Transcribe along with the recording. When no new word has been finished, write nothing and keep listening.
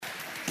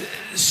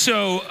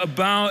So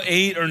about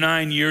 8 or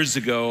 9 years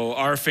ago,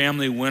 our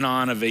family went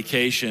on a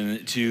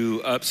vacation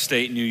to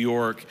upstate New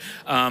York.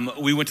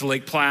 We went to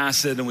Lake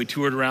Placid and we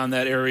toured around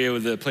that area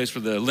with the place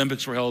where the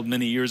Olympics were held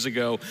many years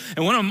ago.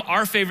 And one of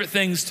our favorite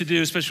things to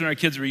do, especially when our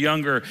kids were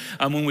younger,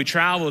 when we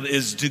traveled,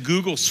 is to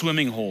Google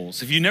swimming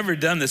holes. If you've never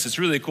done this, it's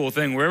really a cool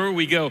thing. Wherever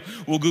we go,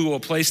 we'll Google a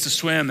place to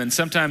swim, and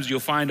sometimes you'll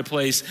find a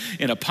place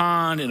in a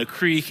pond, in a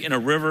creek, in a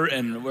river,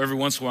 and every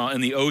once in a while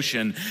in the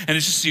ocean. And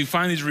it's just, you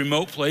find these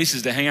remote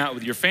places to hang out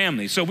with your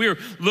family. So we were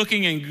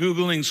looking and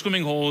Googling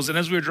swimming holes, and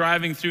as we were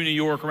driving through New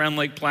York around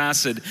Lake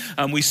Placid,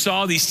 we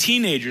saw these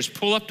teenagers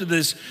pull up to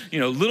this,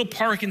 little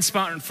parking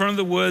spot in front of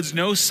the woods,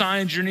 no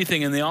signs or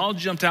anything, and they all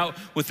jumped out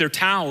with their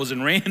towels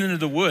and ran into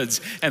the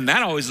woods. And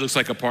that always looks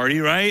like a party,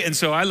 right? And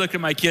so I looked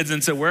at my kids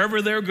and said,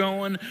 wherever they're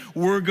going,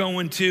 we're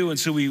going too. And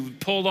so we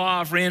pulled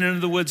off, ran into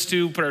the woods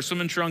too, put our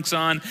swimming trunks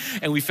on,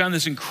 and we found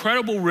this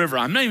incredible river.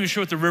 I'm not even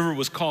sure what the river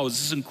was called. It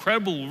was this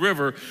incredible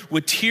river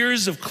with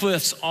tiers of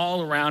cliffs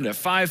all around it,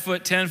 5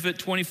 foot, 10 foot,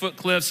 20 foot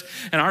cliffs,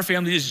 and our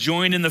family just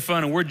joined in the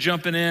fun, and we're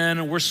jumping in,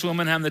 and we're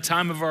swimming, having the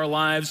time of our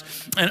lives.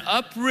 And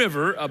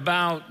upriver,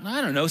 about,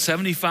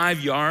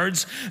 75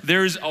 yards,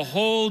 there's a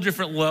whole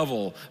different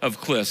level of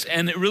cliffs,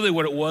 and really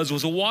what it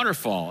was a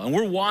waterfall, and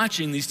we're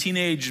watching these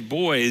teenage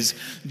boys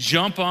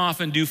jump off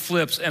and do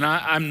flips, and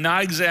I'm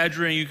not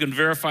exaggerating, you can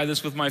verify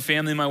this with my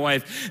family and my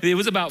wife. It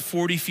was about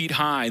 40 feet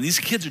high. These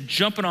kids are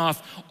jumping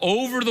off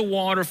over the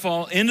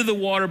waterfall, into the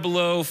water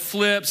below,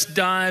 flips,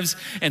 dives,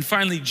 and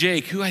finally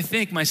Jake, who I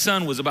think my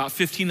son was about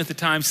 15 at the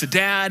time, said,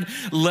 Dad,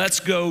 let's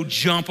go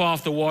jump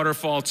off the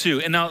waterfall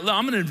too. And now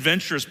I'm an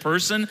adventurous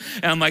person,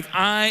 and I'm like,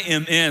 I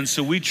am in.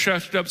 So we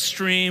trekked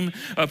upstream,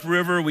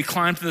 upriver, we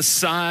climbed to the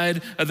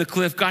side of the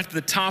cliff, got to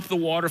the top of the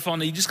waterfall.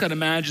 Now you just got to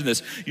imagine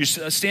this. You're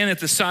standing at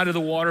the side of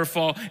the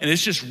waterfall, and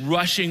it's just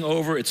rushing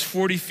over. It's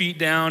 40 feet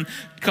down.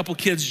 A couple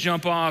kids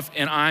jump off,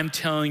 and I'm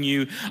telling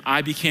you,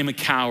 I became a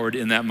coward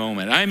in that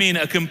moment. I mean,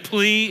 a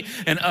complete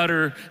and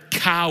utter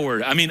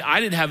coward. I mean,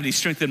 I didn't have any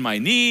strength in my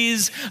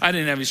knees. I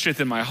didn't have any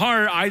strength in my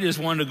heart. I just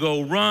wanted to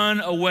go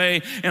run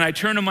away. And I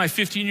turned to my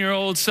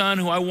 15-year-old son,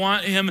 who I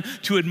want him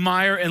to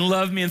admire and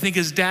love me and think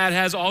his dad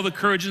has all the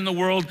courage in the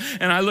world.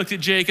 And I looked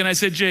at Jake and I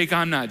said, Jake,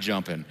 I'm not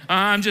jumping.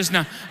 I'm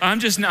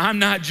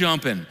not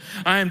jumping.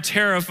 I am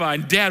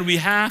terrified. Dad, we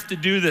have to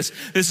do this.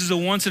 This is a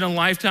once in a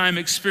lifetime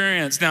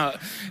experience. Now,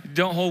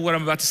 don't hold what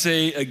I'm about to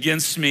say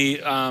against me,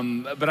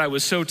 but I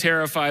was so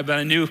terrified, but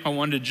I knew I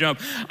wanted to jump.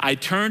 I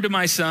turned to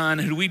my son,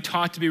 who we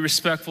taught to be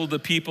respectful to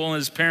people and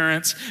his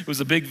parents. It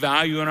was a big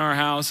value in our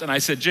house. And I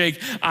said,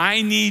 Jake,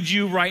 I need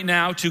you right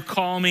now to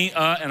call me,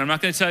 and I'm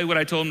not going to tell you what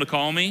I told him to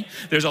call me.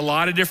 There's a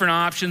lot of different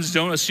options.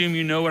 Don't assume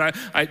you know what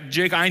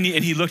Jake, I need,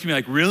 and he looked at me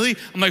like, really?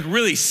 I'm like,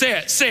 really?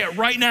 Say it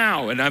right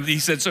now. And he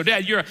said, so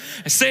Dad,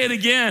 say it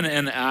again.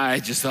 And I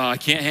just thought, I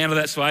can't handle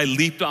that. So I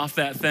leaped off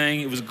that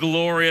thing. It was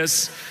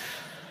glorious.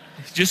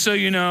 Just so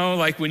you know,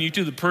 like when you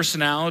do the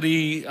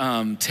personality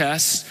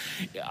tests,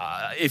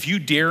 if you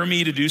dare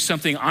me to do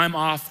something, I'm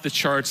off the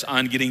charts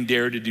on getting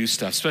dared to do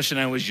stuff, especially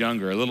when I was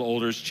younger. A little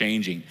older is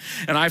changing.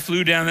 And I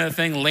flew down that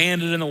thing,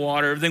 landed in the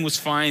water. Everything was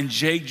fine.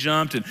 Jake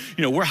jumped, and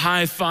we're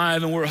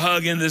high-fiving, we're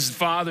hugging this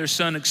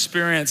father-son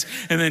experience.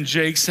 And then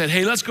Jake said,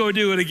 hey, let's go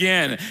do it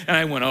again. And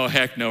I went, oh,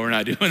 heck no, we're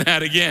not doing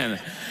that again.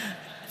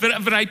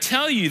 But I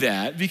tell you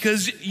that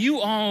because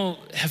you all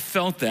have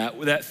felt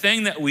that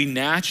thing that we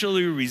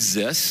naturally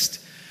resist.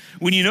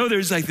 When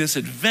there's like this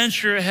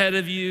adventure ahead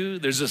of you,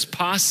 there's this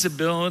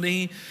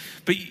possibility,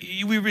 but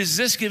we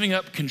resist giving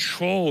up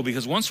control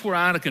because once we're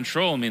out of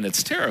control,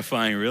 it's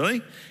terrifying,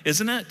 really,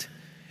 isn't it?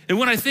 And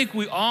what I think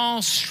we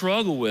all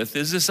struggle with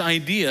is this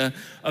idea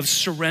of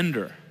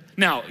surrender.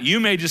 Now,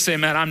 you may just say,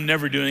 Matt, I'm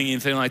never doing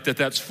anything like that.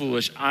 That's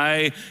foolish.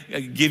 I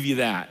give you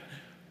that.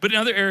 But in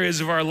other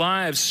areas of our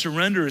lives,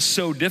 surrender is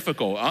so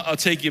difficult. I'll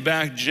take you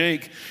back,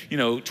 Jake,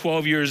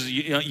 12 years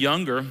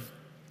younger.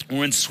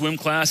 We're in swim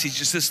class. He's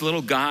just this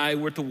little guy.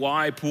 We're at the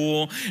Y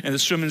pool, and the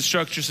swim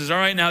instructor says, all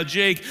right, now,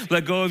 Jake,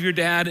 let go of your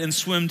dad and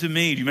swim to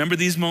me. Do you remember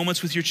these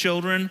moments with your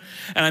children?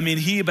 And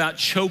he about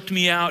choked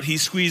me out. He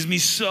squeezed me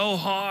so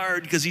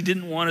hard because he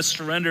didn't want to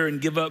surrender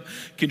and give up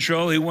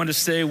control. He wanted to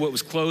stay what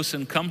was close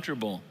and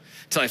comfortable.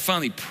 Until I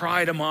finally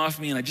pried him off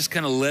me, and I just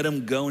kind of let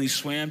him go, and he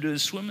swam to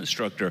his swim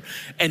instructor.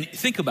 And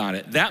think about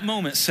it. That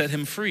moment set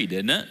him free,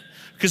 didn't it?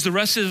 Because the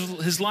rest of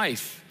his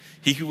life,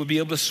 he would be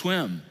able to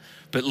swim.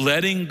 But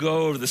letting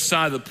go of the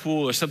side of the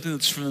pool or something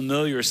that's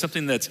familiar or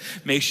something that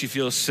makes you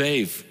feel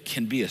safe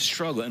can be a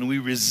struggle. And we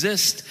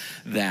resist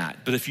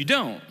that. But if you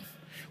don't,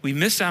 we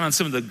miss out on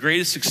some of the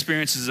greatest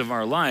experiences of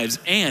our lives,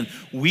 and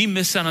we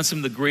miss out on some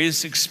of the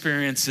greatest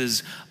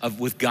experiences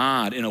with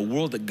God in a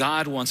world that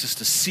God wants us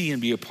to see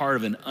and be a part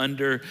of and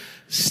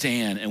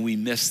understand, and we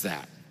miss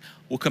that.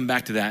 We'll come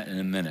back to that in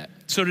a minute.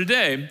 So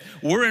today,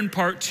 we're in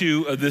part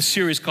 2 of this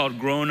series called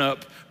Grown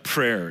Up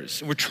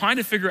Prayers. We're trying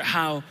to figure out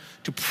how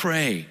to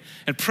pray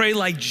and pray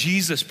like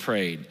Jesus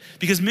prayed.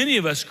 Because many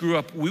of us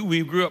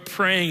we grew up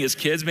praying as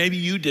kids. Maybe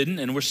you didn't,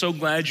 and we're so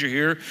glad you're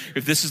here.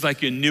 If this is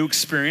like a new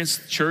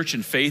experience, church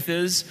and faith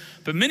is.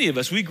 But many of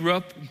us, we grew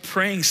up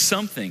praying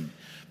something.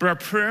 But our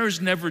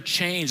prayers never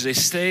changed. They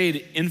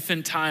stayed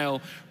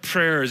infantile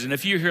prayers. And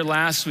if you were here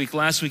last week,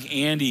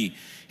 Andy,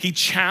 he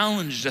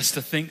challenged us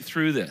to think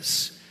through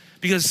this.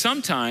 Because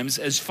sometimes,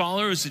 as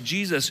followers of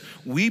Jesus,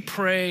 we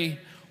pray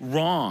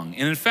wrong.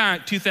 And in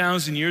fact,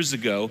 2,000 years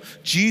ago,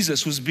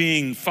 Jesus was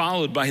being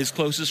followed by his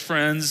closest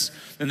friends,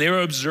 and they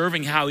were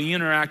observing how he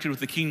interacted with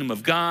the kingdom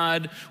of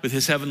God, with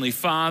his heavenly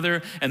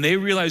Father, and they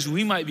realized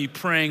we might be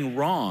praying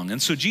wrong.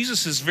 And so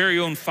Jesus' very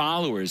own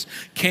followers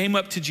came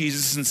up to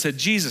Jesus and said,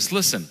 Jesus,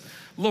 listen,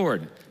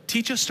 Lord,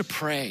 teach us to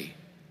pray.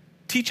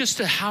 Teach us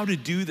how to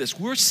do this.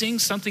 We're seeing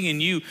something in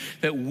you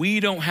that we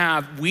don't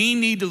have. We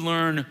need to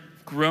learn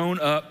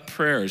grown-up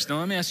prayers. Now,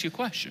 let me ask you a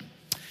question.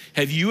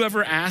 Have you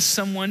ever asked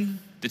someone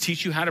to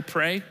teach you how to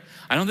pray?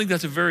 I don't think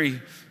that's a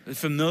very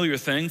familiar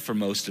thing for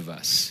most of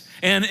us.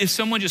 And if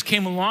someone just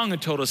came along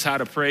and told us how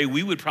to pray,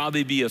 we would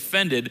probably be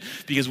offended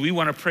because we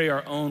want to pray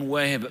our own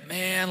way. But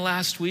man,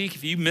 last week,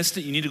 if you missed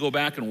it, you need to go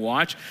back and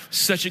watch.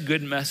 Such a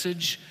good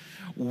message.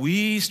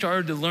 We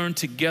started to learn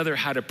together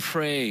how to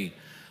pray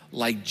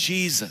like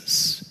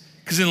Jesus.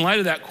 Because in light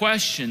of that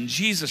question,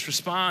 Jesus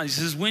responds.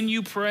 He says, when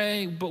you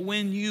pray, but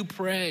when you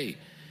pray.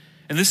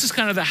 And this is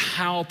kind of the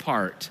how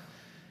part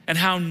and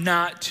how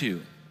not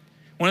to.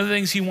 One of the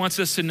things he wants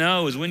us to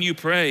know is when you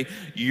pray,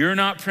 you're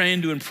not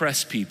praying to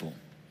impress people.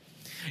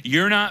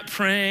 You're not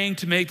praying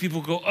to make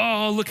people go,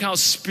 oh, look how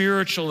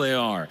spiritual they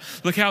are.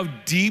 Look how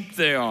deep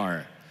they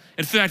are.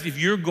 In fact, if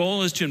your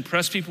goal is to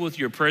impress people with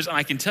your prayers, and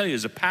I can tell you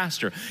as a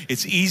pastor,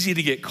 it's easy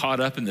to get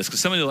caught up in this because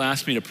somebody will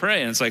ask me to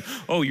pray and it's like,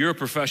 oh, you're a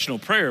professional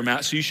prayer,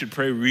 Matt, so you should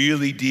pray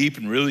really deep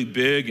and really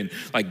big and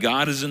like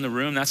God is in the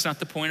room. That's not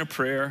the point of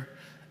prayer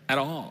at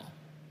all.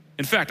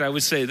 In fact, I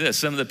would say this,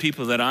 some of the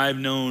people that I've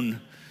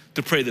known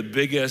to pray the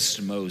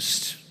biggest,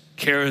 most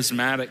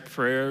charismatic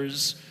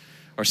prayers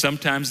are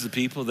sometimes the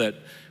people that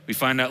we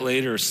find out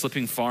later are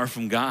slipping far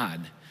from God.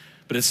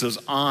 But it's those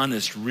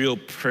honest, real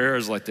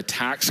prayers like the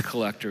tax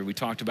collector we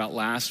talked about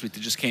last week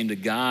that just came to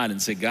God and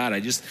said, God,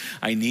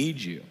 I need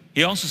you.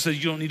 He also said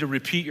you don't need to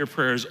repeat your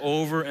prayers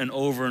over and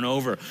over and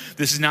over.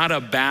 This is not a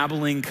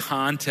babbling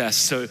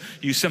contest, so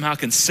you somehow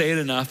can say it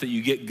enough that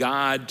you get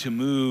God to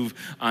move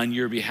on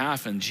your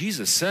behalf. And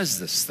Jesus says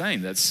this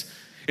thing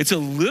it's a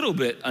little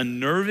bit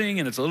unnerving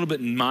and it's a little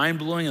bit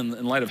mind-blowing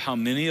in light of how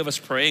many of us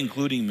pray,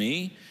 including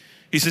me.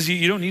 He says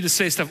you don't need to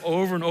say stuff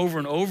over and over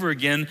and over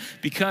again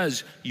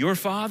because your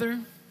Father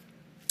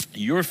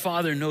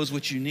knows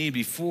what you need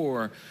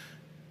before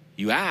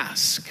you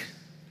ask.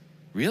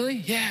 Really?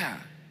 Yeah.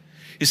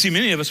 You see,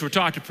 many of us were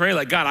taught to pray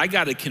like, God, I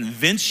got to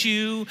convince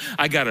you.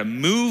 I got to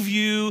move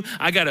you.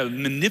 I got to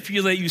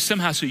manipulate you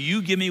somehow so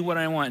you give me what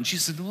I want. And she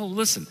said, well,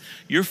 listen,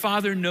 your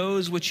Father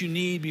knows what you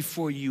need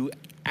before you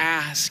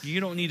ask.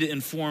 You don't need to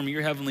inform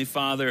your Heavenly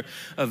Father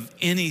of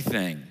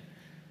anything.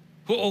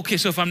 Well, okay,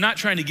 so if I'm not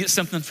trying to get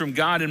something from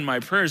God in my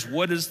prayers,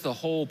 what is the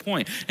whole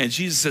point? And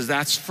Jesus says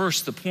that's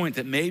first the point,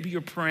 that maybe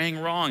you're praying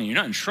wrong. You're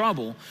not in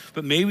trouble,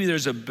 but maybe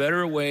there's a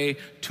better way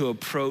to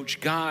approach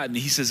God. And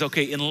he says,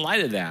 okay, in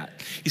light of that,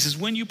 he says,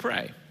 when you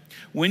pray,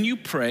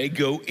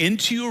 go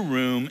into your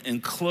room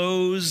and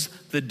close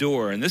the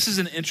door. And this is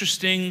an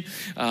interesting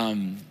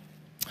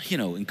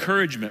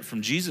encouragement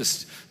from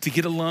Jesus to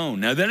get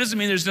alone. Now, that doesn't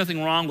mean there's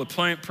nothing wrong with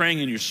praying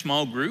in your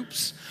small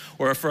groups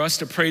or for us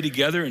to pray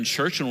together in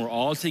church and we're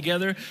all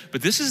together,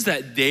 but this is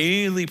that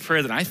daily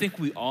prayer that I think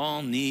we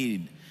all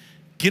need.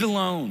 Get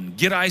alone,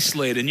 get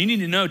isolated. And you need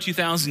to know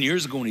 2,000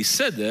 years ago when he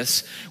said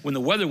this, when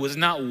the weather was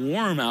not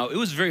warm out, it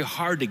was very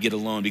hard to get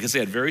alone because they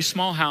had very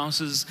small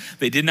houses.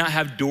 They did not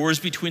have doors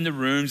between the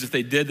rooms. If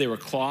they did, they were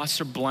cloths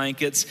or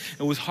blankets.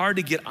 It was hard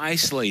to get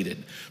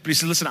isolated. But he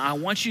said, listen, I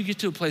want you to get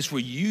to a place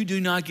where you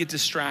do not get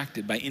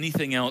distracted by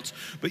anything else,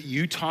 but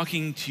you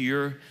talking to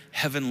your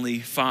Heavenly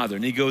Father.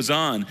 And he goes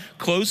on,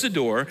 close the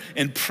door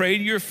and pray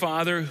to your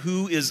Father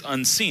who is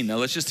unseen. Now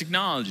let's just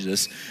acknowledge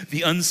this.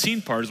 The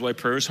unseen part is why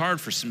prayer is hard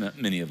for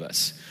many of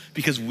us,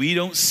 because we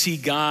don't see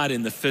God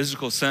in the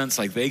physical sense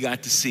like they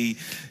got to see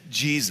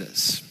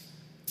Jesus.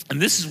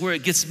 And this is where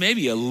it gets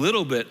maybe a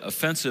little bit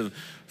offensive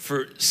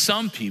for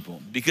some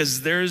people,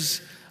 because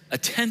there's a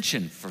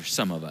tension for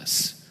some of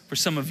us, for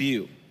some of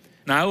you.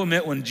 Now I will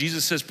admit, when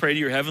Jesus says pray to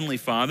your Heavenly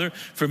Father,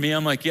 for me,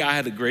 I'm like, yeah, I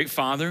had a great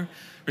father.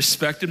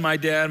 Respected my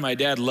dad. My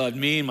dad loved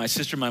me, my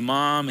sister, my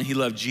mom, and he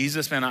loved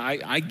Jesus. Man,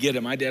 I get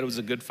it. My dad was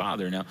a good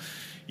father. Now,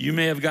 you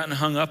may have gotten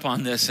hung up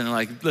on this and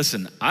like,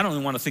 listen, I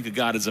don't want to think of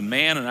God as a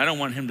man, and I don't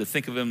want him to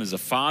think of him as a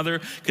father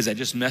because that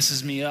just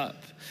messes me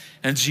up.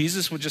 And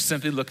Jesus would just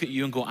simply look at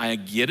you and go, I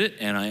get it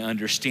and I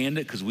understand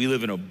it because we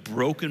live in a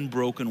broken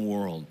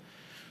world.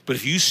 But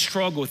if you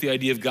struggle with the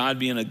idea of God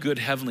being a good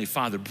Heavenly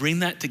Father, bring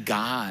that to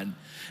God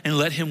and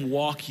let him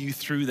walk you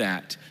through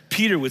that.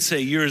 Peter would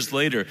say years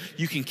later,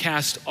 you can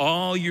cast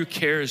all your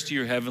cares to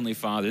your Heavenly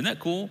Father. Isn't that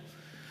cool?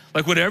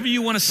 Like whatever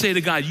you want to say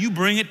to God, you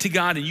bring it to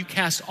God and you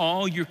cast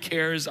all your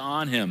cares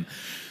on him.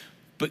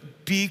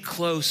 But be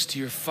close to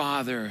your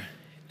Father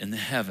in the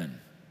heaven.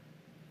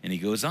 And he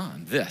goes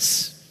on,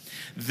 this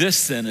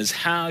then is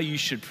how you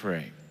should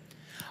pray.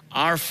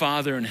 Our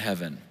Father in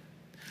heaven,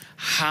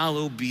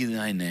 hallowed be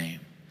thy name.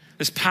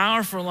 This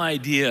powerful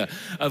idea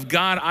of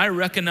God, I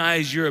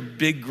recognize you're a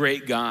big,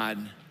 great God.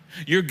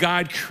 You're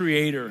God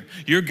creator.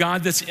 You're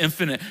God that's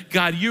infinite.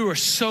 God, you are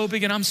so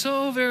big and I'm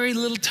so very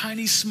little,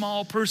 tiny,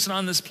 small person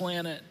on this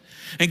planet.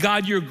 And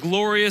God, you're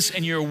glorious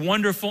and you're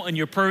wonderful and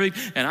you're perfect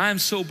and I am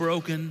so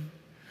broken.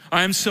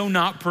 I am so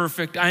not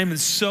perfect. I am in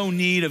so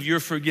need of your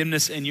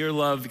forgiveness and your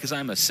love because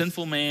I'm a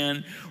sinful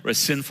man or a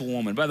sinful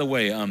woman. By the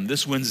way,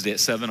 this Wednesday at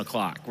 7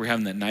 o'clock, we're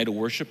having that night of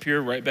worship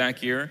here, right back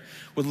here.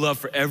 Would love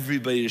for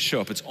everybody to show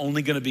up. It's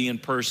only going to be in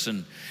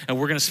person. And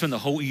we're going to spend the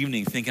whole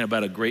evening thinking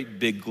about a great,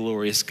 big,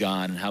 glorious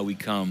God and how we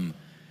come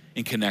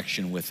in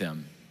connection with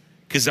him.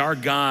 Because our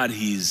God,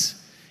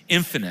 he's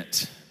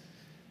infinite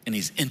and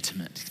he's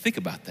intimate. Think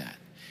about that.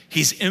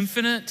 He's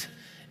infinite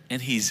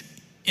and he's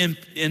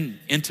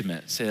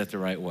intimate, say that the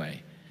right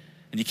way.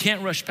 And you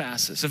can't rush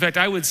past this. In fact,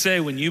 I would say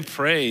when you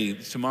pray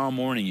tomorrow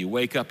morning, you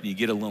wake up and you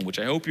get alone, which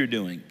I hope you're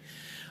doing.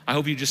 I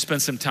hope you just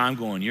spend some time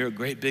going, you're a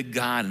great big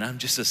God and I'm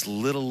just this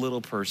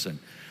little person,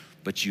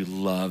 but you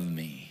love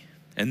me.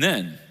 And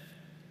then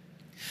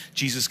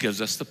Jesus gives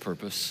us the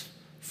purpose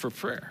for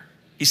prayer.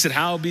 He said,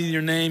 hallowed be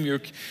your name,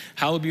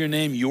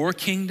 your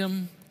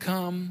kingdom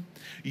come,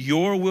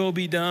 your will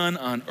be done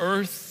on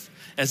earth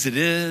as it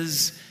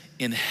is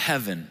in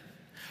heaven.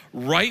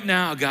 Right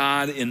now,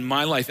 God, in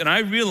my life, and I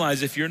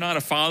realize if you're not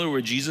a follower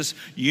of Jesus,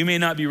 you may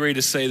not be ready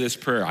to say this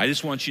prayer. I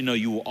just want you to know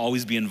you will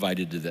always be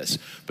invited to this.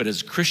 But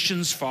as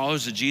Christians,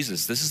 followers of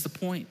Jesus, this is the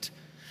point.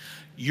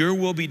 Your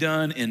will be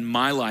done in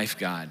my life,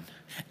 God.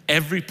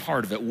 Every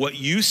part of it. What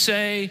you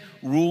say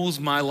rules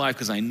my life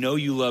because I know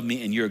you love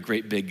me and you're a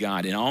great big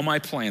God. In all my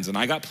plans, and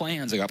I got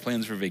plans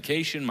for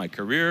vacation, my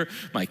career,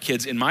 my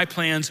kids. In my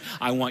plans,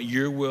 I want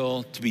your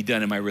will to be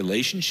done in my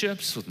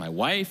relationships with my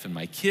wife and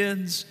my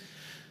kids,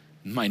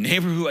 my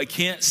neighbor who I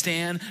can't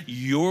stand.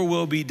 Your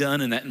will be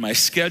done in that. In my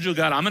schedule,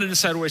 God, I'm going to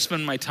decide where I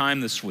spend my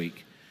time this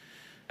week.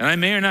 And I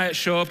may or not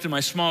show up to my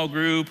small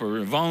group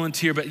or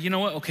volunteer, but you know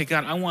what? Okay,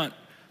 God, I want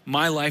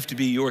my life to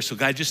be yours. So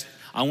God,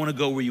 I want to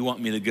go where you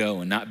want me to go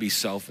and not be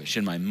selfish.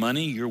 In my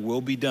money, your will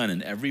be done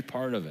in every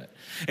part of it.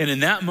 And in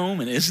that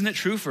moment, isn't it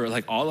true for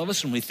like all of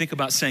us when we think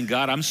about saying,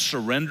 God, I'm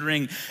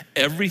surrendering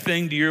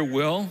everything to your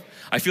will?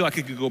 I feel like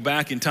I could go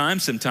back in time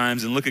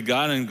sometimes and look at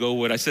God and go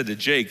what I said to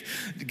Jake,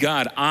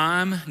 God,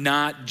 I'm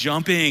not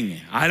jumping.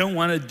 I don't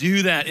want to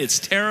do that. It's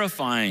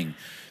terrifying.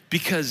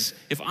 Because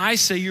if I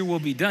say your will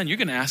be done, you're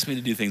going to ask me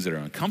to do things that are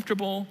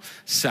uncomfortable,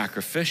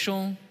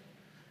 sacrificial,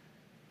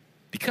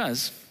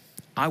 because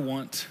I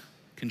want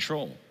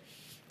control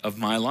of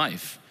my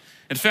life.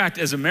 In fact,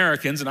 as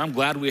Americans, and I'm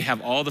glad we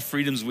have all the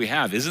freedoms we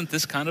have, isn't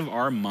this kind of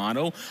our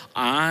motto?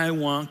 I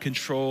want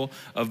control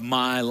of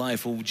my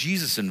life. Well,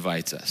 Jesus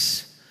invites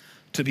us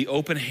to be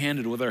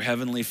open-handed with our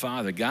Heavenly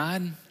Father.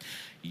 God,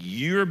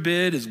 your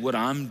bid is what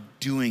I'm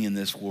doing in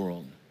this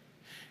world.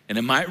 And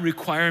it might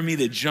require me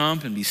to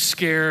jump and be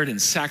scared and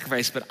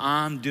sacrifice, but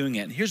I'm doing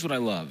it. And here's what I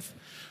love.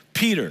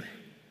 Peter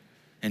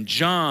and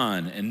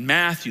John and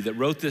Matthew that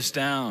wrote this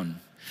down,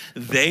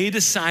 they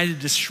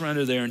decided to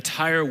surrender their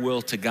entire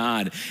will to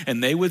God.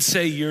 And they would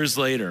say years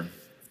later,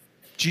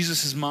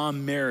 Jesus'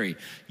 mom, Mary,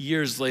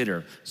 years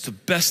later, it's the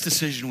best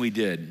decision we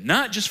did,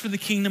 not just for the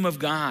kingdom of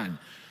God,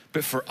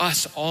 but for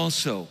us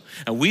also.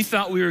 And we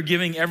thought we were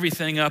giving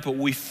everything up, but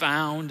we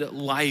found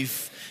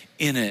life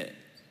in it.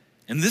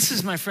 And this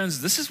is, my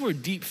friends, this is where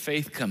deep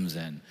faith comes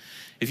in.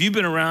 If you've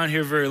been around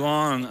here very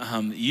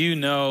long, you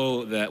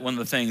know that one of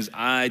the things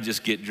I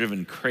just get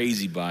driven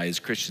crazy by is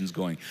Christians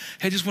going,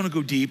 hey, I just want to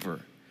go deeper.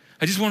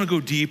 I just want to go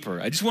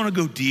deeper. I just want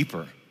to go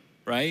deeper,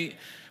 right?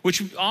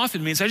 Which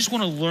often means I just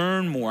want to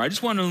learn more. I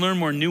just want to learn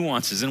more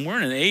nuances. And we're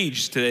in an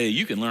age today,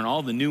 you can learn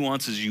all the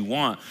nuances you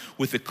want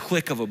with the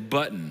click of a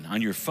button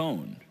on your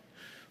phone.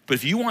 But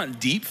if you want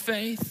deep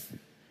faith,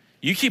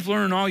 you keep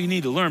learning all you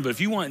need to learn. But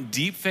if you want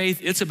deep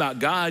faith, it's about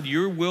God,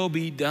 your will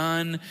be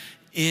done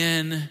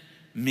in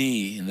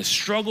me. And the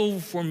struggle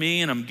for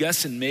me, and I'm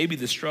guessing maybe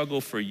the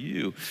struggle for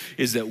you,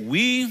 is that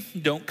we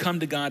don't come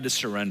to God to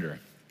surrender.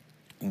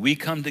 We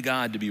come to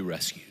God to be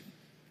rescued.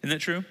 Isn't that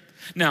true?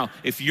 Now,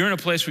 if you're in a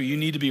place where you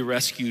need to be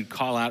rescued,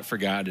 call out for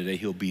God today.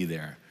 He'll be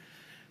there.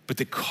 But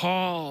the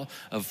call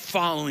of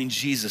following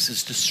Jesus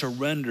is to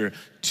surrender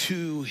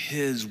to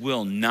his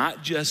will,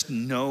 not just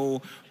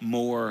no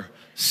more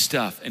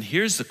stuff. And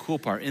here's the cool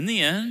part. In the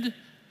end,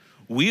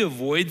 we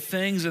avoid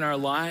things in our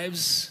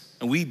lives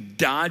and we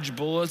dodge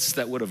bullets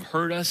that would have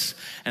hurt us.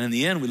 And in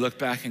the end, we look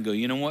back and go,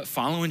 you know what?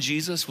 Following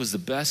Jesus was the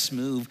best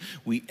move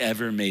we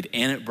ever made.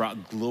 And it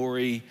brought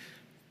glory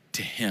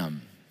to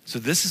him. So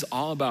this is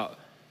all about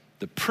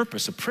the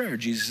purpose of prayer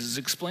Jesus is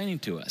explaining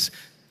to us.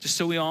 Just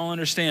so we all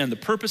understand the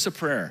purpose of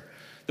prayer.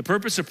 The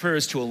purpose of prayer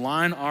is to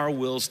align our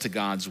wills to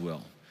God's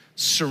will.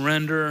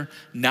 Surrender,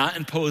 not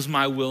impose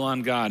my will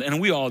on God.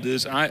 And we all do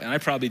this. I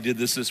probably did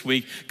this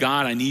week.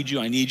 God, I need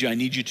you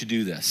to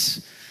do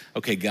this.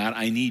 Okay, God,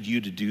 I need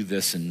you to do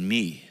this in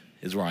me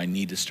is where I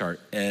need to start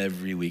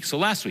every week. So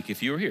last week,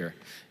 if you were here,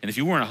 and if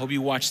you weren't, I hope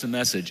you watched the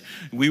message.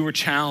 We were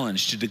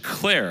challenged to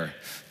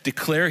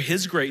declare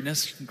his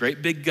greatness,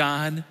 great big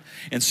God,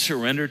 and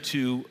surrender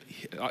to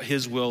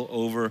his will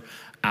over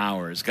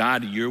ours.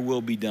 God, your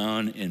will be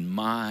done in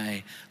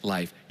my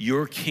life.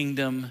 Your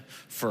kingdom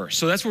first.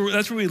 So that's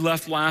where we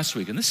left last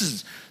week. And this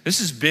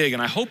is big,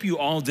 and I hope you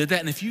all did that.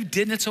 And if you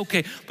didn't, it's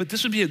okay. But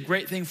this would be a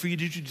great thing for you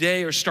to do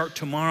today or start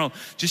tomorrow.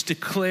 Just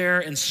declare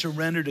and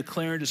surrender,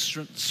 declare and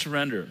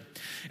surrender.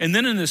 And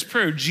then in this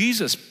prayer,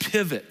 Jesus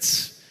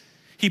pivots.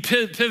 He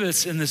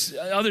pivots in this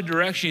other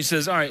direction. He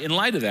says, all right, in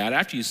light of that,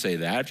 after you say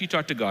that, after you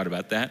talk to God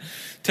about that,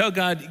 tell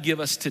God,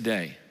 give us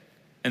today.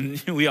 And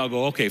we all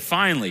go, okay,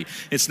 finally,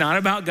 it's not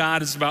about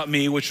God, it's about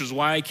me, which is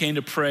why I came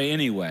to pray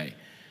anyway.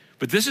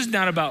 But this is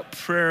not about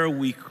prayer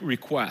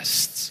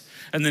requests.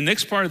 And the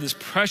next part of this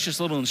precious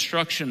little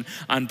instruction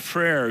on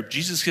prayer,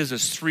 Jesus gives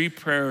us 3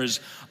 prayers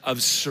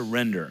of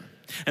surrender.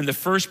 And the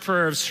first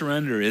prayer of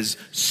surrender is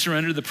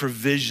surrender the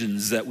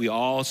provisions that we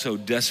all so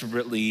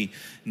desperately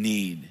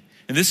need.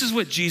 And this is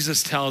what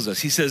Jesus tells us.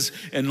 He says,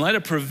 in light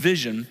of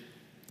provision,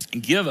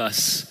 give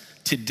us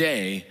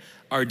today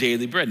our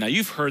daily bread. Now,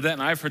 you've heard that,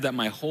 and I've heard that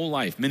my whole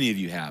life. Many of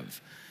you have.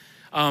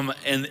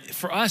 And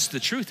for us, the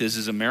truth is,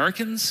 as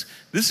Americans,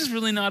 this is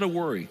really not a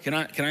worry. Can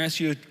I ask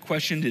you a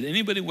question? Did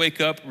anybody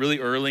wake up really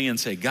early and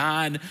say,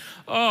 God,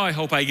 I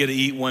hope I get to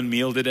eat one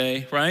meal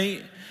today,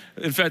 right?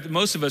 In fact,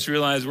 most of us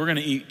realize we're going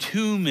to eat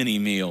too many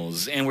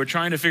meals, and we're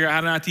trying to figure out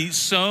how not to eat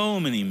so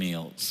many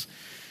meals.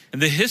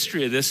 And the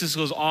history of this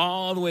goes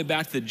all the way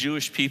back to the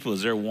Jewish people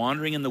as they're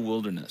wandering in the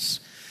wilderness.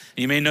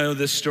 You may know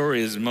this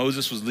story as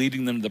Moses was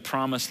leading them to the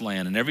promised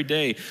land. And every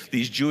day,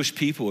 these Jewish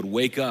people would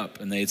wake up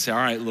and they'd say, all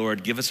right,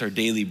 Lord, give us our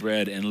daily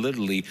bread. And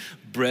literally,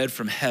 bread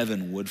from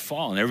heaven would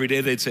fall. And every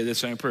day they'd say this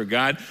same prayer,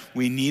 God,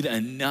 we need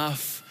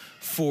enough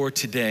for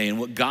today. And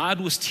what God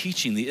was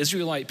teaching the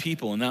Israelite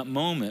people in that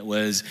moment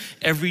was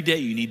every day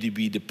you need to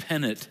be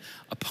dependent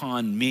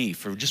upon me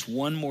for just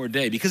one more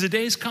day, because a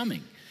day is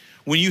coming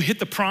when you hit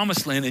the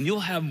promised land and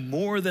you'll have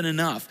more than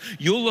enough.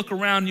 You'll look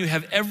around and you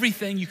have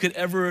everything you could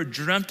ever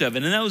dreamt of.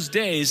 And in those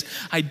days,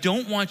 I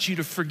don't want you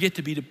to forget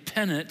to be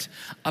dependent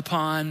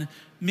upon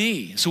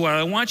me. So what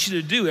I want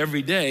you to do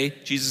every day,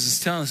 Jesus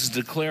is telling us, is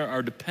declare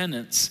our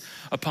dependence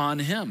upon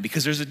him,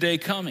 because there's a day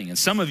coming. And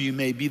some of you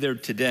may be there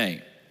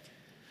today.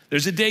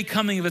 There's a day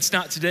coming, if it's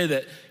not today,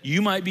 that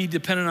you might be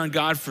dependent on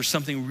God for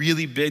something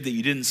really big that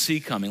you didn't see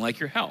coming,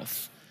 like your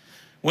health.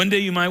 One day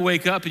you might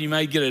wake up and you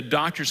might get a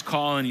doctor's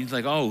call and he's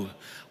like,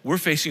 we're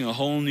facing a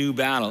whole new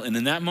battle. And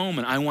in that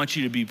moment, I want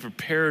you to be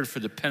prepared for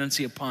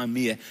dependency upon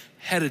me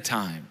ahead of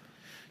time.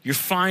 Your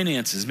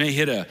finances may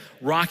hit a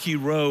rocky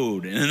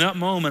road. And in that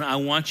moment, I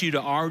want you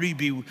to already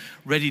be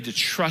ready to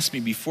trust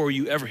me before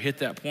you ever hit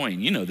that point.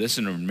 You know this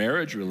in a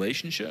marriage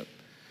relationship.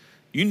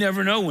 You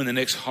never know when the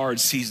next hard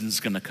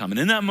season's gonna come. And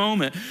in that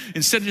moment,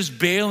 instead of just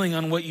bailing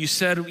on what you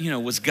said,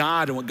 was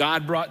God and what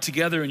God brought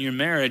together in your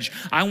marriage,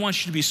 I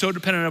want you to be so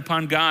dependent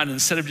upon God,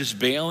 instead of just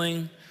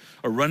bailing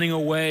or running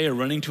away or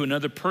running to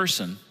another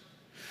person,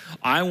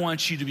 I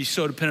want you to be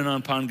so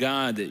dependent upon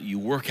God that you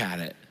work at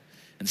it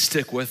and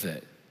stick with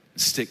it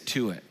and stick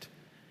to it.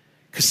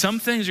 Because some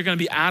things are going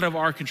to be out of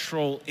our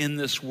control in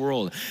this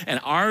world. And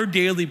our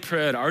daily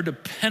bread, our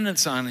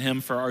dependence on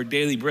him for our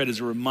daily bread is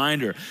a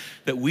reminder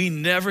that we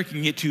never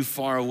can get too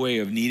far away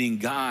of needing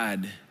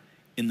God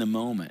in the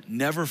moment.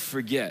 Never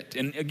forget.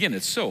 And again,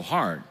 it's so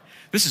hard.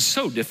 This is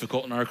so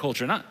difficult in our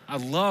culture. And I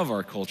love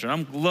our culture.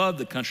 And I love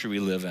the country we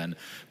live in.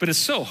 But it's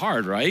so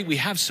hard, right? We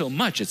have so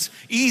much. It's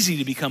easy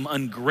to become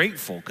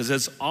ungrateful because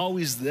it's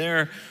always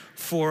there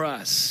for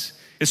us.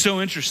 It's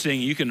so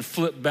interesting. You can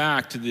flip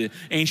back to the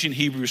ancient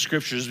Hebrew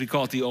scriptures. We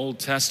call it the Old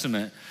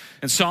Testament.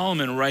 And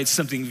Solomon writes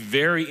something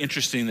very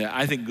interesting that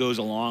I think goes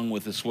along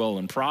with this well.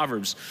 In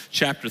Proverbs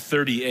chapter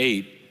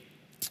 38,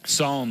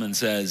 Solomon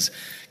says,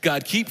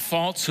 God, keep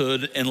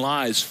falsehood and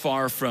lies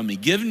far from me.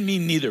 Give me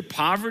neither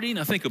poverty.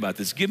 Now think about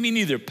this. Give me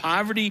neither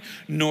poverty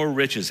nor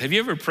riches. Have you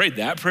ever prayed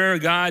that prayer?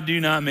 God, do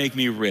not make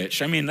me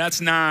rich. I mean,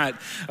 that's not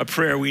a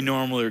prayer we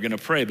normally are going to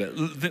pray, but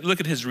look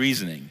at his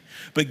reasoning.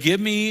 But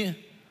give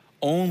me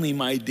only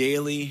my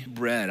daily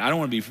bread. I don't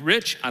want to be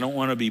rich. I don't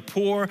want to be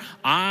poor.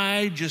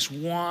 I just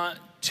want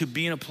to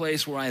be in a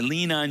place where I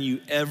lean on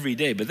you every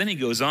day. But then he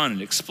goes on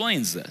and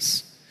explains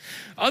this.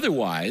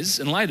 Otherwise,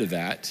 in light of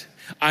that,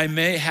 I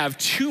may have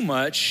too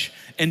much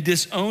and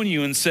disown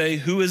you and say,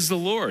 who is the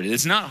Lord?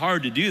 It's not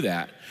hard to do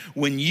that.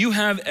 When you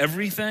have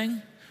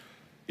everything,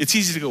 it's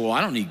easy to go, well,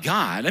 I don't need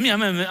God. I mean, I'm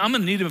going to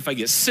need him if I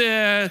get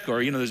sick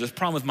or, there's a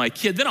problem with my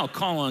kid. Then I'll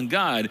call on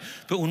God.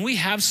 But when we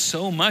have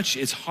so much,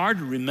 it's hard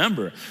to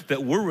remember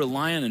that we're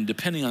relying and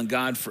depending on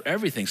God for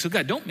everything. So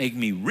God, don't make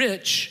me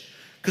rich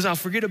because I'll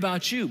forget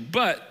about you.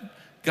 But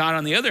God,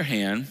 on the other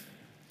hand,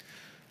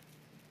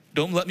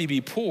 don't let me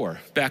be poor.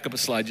 Back up a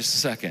slide just a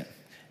second.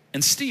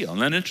 And steal. Isn't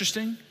that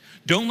interesting?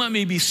 Don't let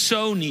me be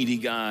so needy,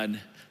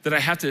 God, that I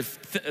have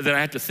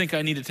to think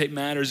I need to take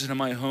matters into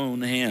my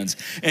own hands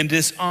and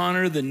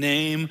dishonor the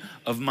name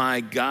of my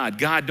God.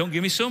 God, don't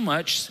give me so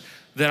much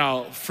that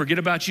I'll forget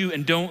about you,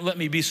 and don't let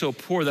me be so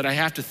poor that I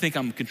have to think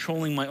I'm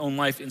controlling my own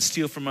life and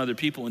steal from other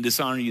people and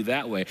dishonor you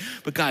that way.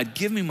 But God,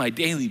 give me my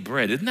daily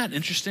bread. Isn't that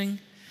interesting?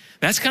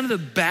 That's kind of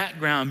the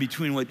background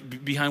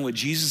behind what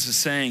Jesus is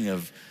saying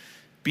of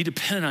Be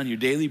dependent on your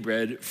daily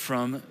bread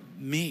from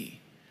me.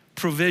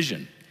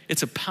 Provision.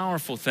 It's a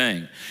powerful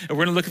thing. And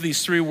we're going to look at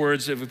these three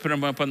words. If we put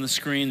them up on the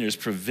screen, there's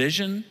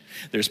provision,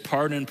 there's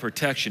pardon, and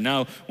protection.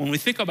 Now, when we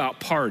think about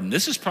pardon,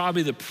 this is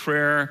probably the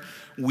prayer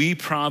we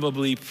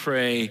probably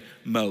pray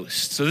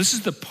most. So this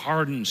is the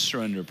pardon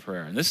surrender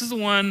prayer. And this is the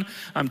one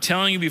I'm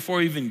telling you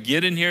before you even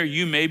get in here,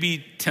 you may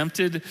be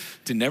tempted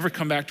to never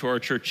come back to our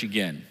church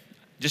again.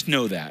 Just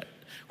know that.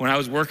 When I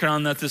was working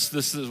on that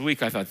this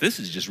week, I thought this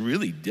is just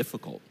really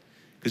difficult.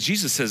 Because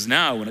Jesus says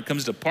now, when it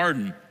comes to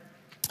pardon,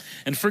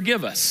 and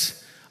forgive us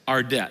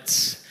our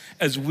debts,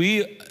 as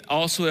we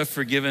also have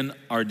forgiven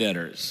our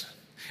debtors.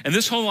 And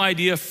this whole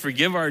idea of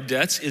forgive our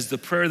debts is the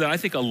prayer that I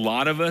think a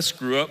lot of us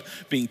grew up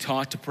being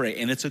taught to pray,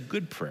 and it's a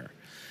good prayer.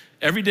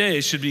 Every day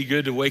it should be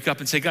good to wake up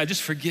and say, God,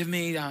 just forgive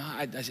me.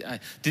 I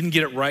didn't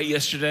get it right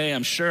yesterday.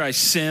 I'm sure I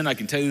sinned. I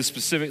can tell you the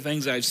specific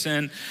things I've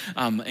sinned.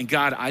 And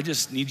God, I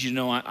just need you to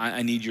know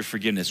I need your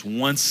forgiveness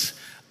once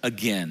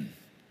again.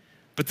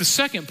 But the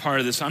second part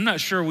of this, I'm not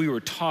sure we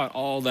were taught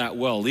all that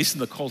well, at least in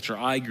the culture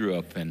I grew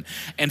up in,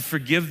 and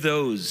forgive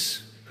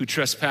those who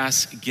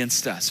trespass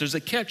against us. There's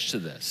a catch to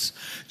this.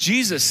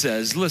 Jesus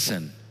says,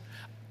 listen,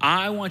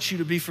 I want you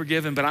to be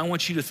forgiven, but I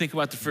want you to think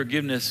about the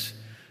forgiveness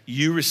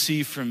you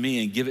receive from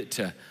me and give it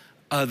to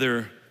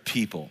other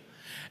people.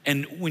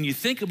 And when you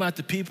think about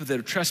the people that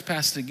have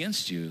trespassed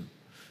against you,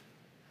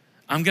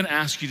 I'm going to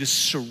ask you to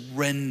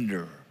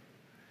surrender.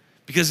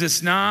 Because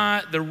it's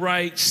not the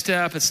right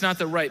step, it's not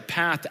the right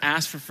path to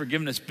ask for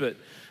forgiveness, but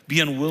be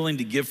unwilling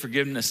to give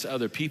forgiveness to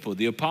other people.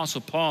 The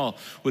Apostle Paul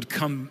would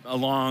come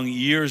along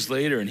years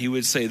later and he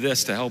would say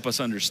this to help us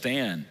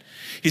understand.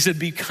 He said,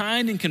 be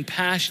kind and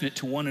compassionate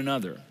to one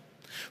another,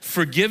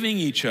 forgiving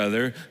each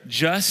other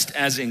just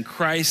as in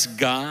Christ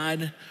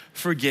God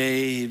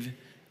forgave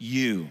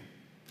you.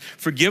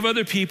 Forgive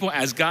other people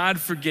as God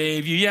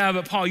forgave you. Yeah,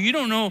 but Paul, you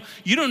don't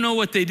know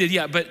what they did.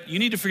 Yeah, but you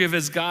need to forgive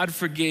as God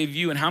forgave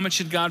you. And how much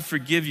did God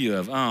forgive you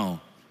of?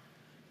 Oh,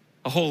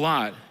 a whole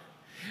lot.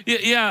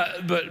 Yeah,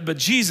 but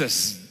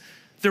Jesus,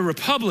 they're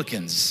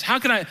Republicans. How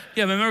can I?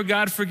 Yeah, remember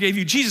God forgave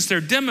you. Jesus,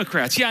 they're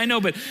Democrats. Yeah, I know,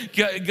 but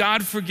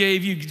God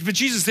forgave you. But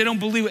Jesus, they don't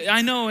believe it.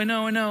 I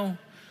know.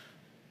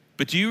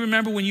 But do you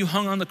remember when you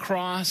hung on the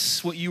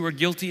cross, what you were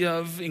guilty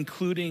of,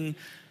 including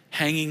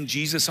hanging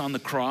Jesus on the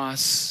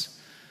cross?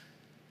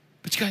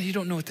 But God, you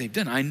don't know what they've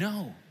done. I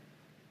know.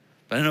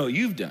 But I know what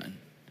you've done.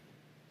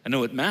 I know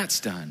what Matt's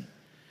done.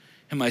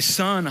 And my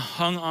son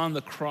hung on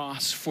the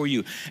cross for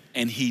you.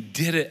 And he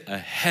did it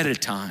ahead of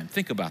time.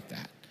 Think about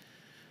that.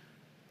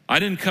 I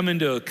didn't come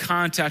into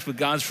contact with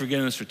God's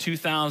forgiveness for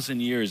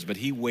 2,000 years, but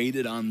he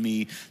waited on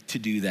me to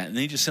do that. And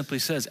then he just simply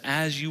says,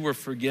 as you were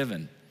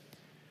forgiven,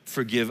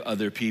 forgive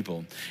other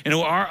people. You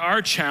know,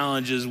 our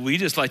challenge is we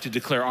just like to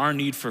declare our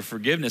need for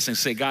forgiveness and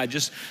say, God,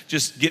 just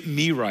get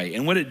me right.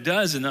 And what it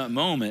does in that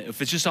moment,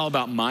 if it's just all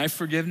about my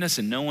forgiveness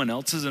and no one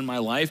else's in my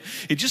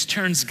life, it just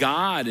turns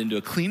God into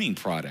a cleaning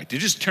product. It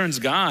just turns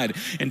God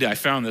into, I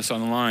found this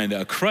online,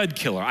 a crud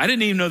killer. I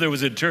didn't even know there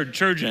was a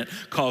detergent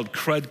called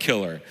Crud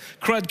Killer.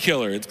 Crud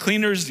Killer, it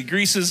cleaners,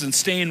 degreases, and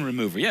stain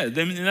remover. Yeah,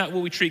 isn't that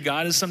what we treat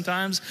God as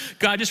sometimes?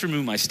 God, just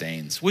remove my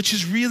stains, which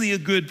is really a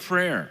good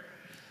prayer.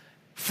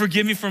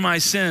 Forgive me for my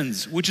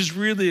sins, which is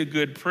really a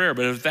good prayer.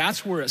 But if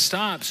that's where it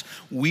stops,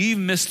 we've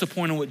missed the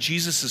point of what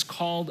Jesus has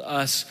called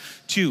us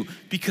to.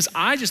 Because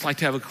I just like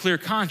to have a clear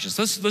conscience.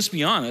 Let's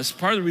be honest.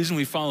 Part of the reason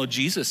we follow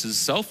Jesus is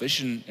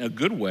selfish in a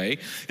good way,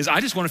 is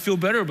I just want to feel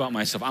better about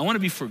myself. I want to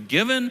be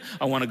forgiven.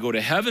 I want to go to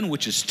heaven,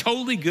 which is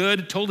totally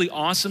good, totally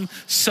awesome.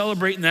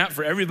 Celebrating that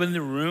for everybody in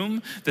the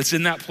room that's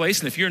in that place.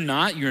 And if you're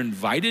not, you're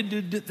invited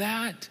to do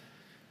that.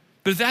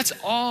 But if that's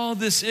all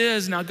this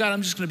is, now God,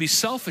 I'm just going to be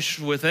selfish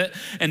with it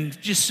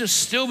and just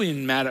still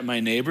being mad at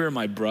my neighbor or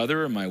my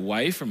brother or my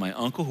wife or my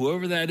uncle,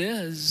 whoever that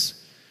is.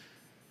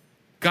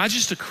 God's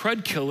just a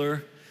crud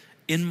killer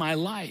in my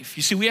life.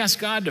 You see, we ask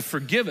God to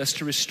forgive us,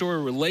 to restore a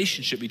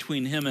relationship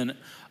between him and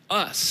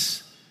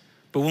us.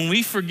 But when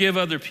we forgive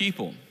other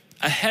people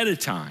ahead of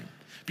time,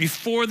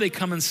 before they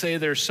come and say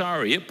they're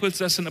sorry, it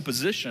puts us in a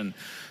position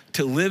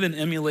to live and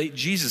emulate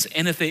Jesus.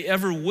 And if they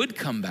ever would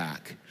come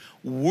back,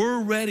 we're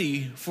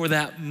ready for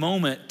that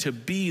moment to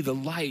be the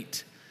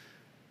light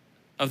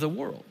of the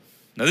world.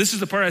 Now, this is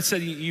the part I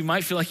said you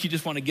might feel like you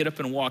just want to get up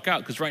and walk out,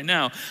 because right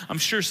now, I'm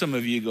sure some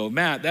of you go,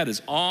 Matt, that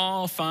is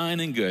all fine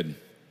and good.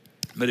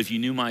 But if you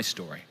knew my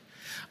story,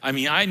 I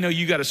mean, I know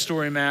you got a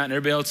story, Matt, and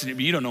everybody else, but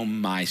you don't know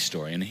my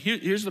story. And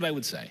here's what I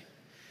would say.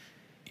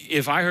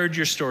 If I heard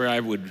your story,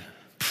 I would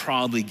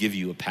probably give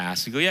you a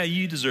pass and go, yeah,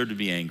 you deserve to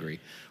be angry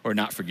or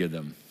not forgive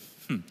them.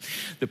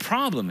 The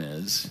problem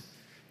is,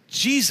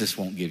 Jesus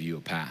won't give you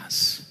a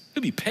pass.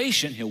 He'll be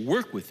patient, he'll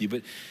work with you,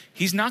 but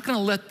he's not going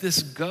to let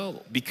this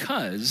go,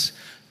 because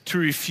to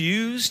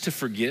refuse to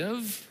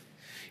forgive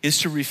is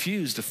to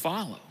refuse to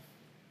follow.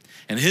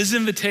 And his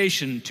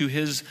invitation to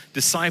his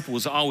disciples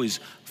was always,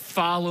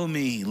 follow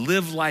me,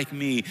 live like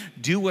me,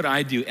 do what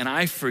I do, and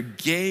I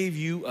forgave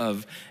you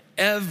of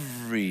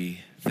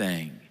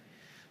everything.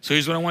 So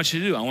here's what I want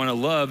you to do. I want to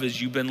love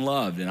as you've been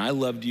loved, and I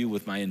loved you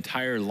with my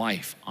entire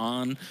life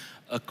on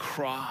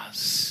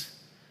across.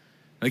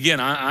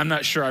 Again, I'm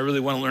not sure I really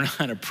want to learn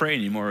how to pray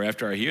anymore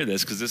after I hear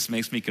this, because this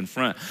makes me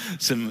confront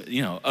some,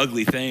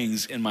 ugly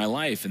things in my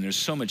life. And there's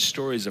so much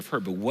stories of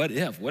hurt. But what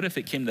if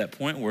it came to that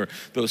point where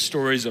those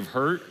stories of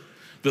hurt,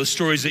 those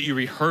stories that you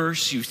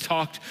rehearse, you've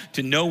talked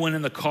to no one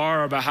in the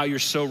car about how you're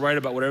so right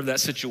about whatever that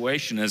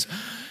situation is,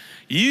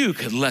 you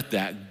could let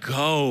that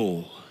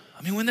go.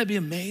 I mean, wouldn't that be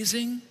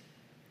amazing?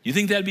 You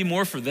think that'd be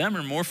more for them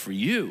or more for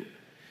you?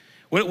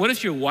 What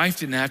if your wife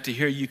didn't have to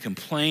hear you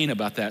complain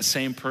about that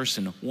same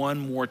person one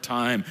more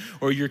time?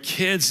 Or your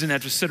kids didn't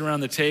have to sit around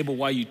the table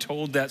while you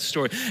told that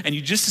story, and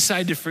you just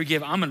decided to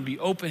forgive? I'm gonna be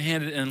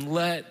open-handed and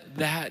let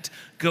that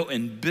go.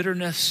 And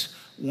bitterness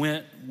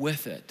went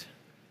with it.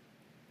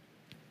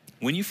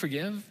 When you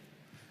forgive,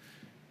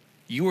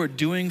 you are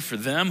doing for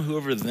them,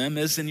 whoever them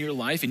is in your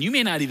life, and you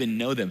may not even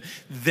know them.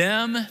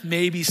 Them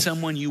may be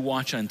someone you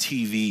watch on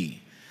TV,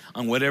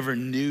 on whatever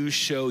news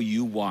show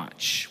you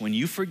watch. When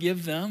you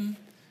forgive them,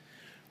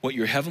 what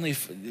you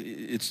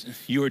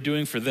are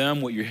doing for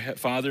them, what your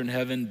Father in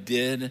heaven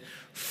did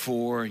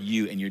for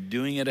you, and you're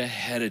doing it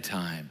ahead of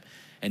time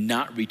and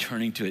not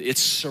returning to it.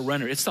 It's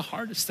surrender. It's the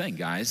hardest thing,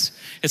 guys.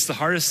 It's the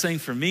hardest thing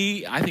for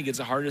me. I think it's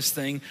the hardest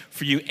thing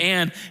for you,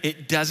 and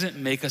it doesn't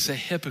make us a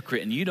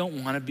hypocrite, and you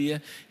don't want to be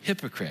a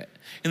hypocrite.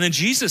 And then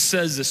Jesus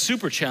says the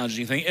super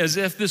challenging thing, as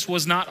if this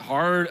was not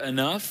hard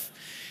enough.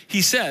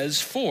 He says,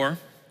 For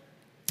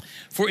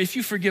if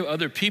you forgive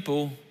other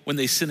people when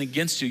they sin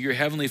against you, your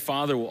heavenly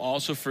Father will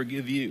also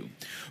forgive you.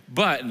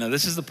 But, now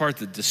this is the part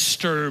that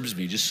disturbs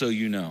me, just so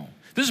you know.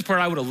 This is the part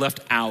I would have left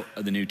out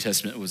of the New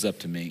Testament. It was up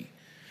to me.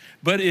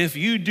 But if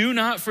you do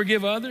not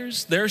forgive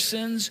others their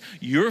sins,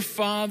 your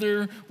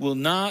Father will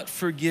not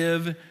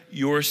forgive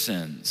your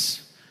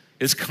sins.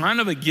 It's kind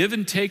of a give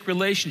and take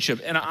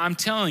relationship. And I'm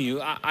telling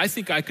you, I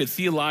think I could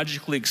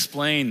theologically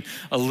explain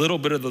a little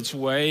bit of this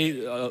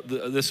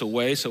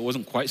away so it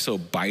wasn't quite so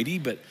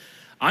bitey, but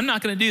I'm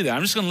not going to do that.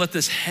 I'm just going to let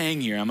this hang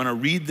here. I'm going to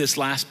read this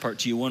last part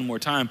to you one more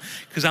time,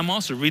 because I'm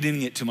also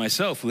reading it to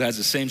myself, who has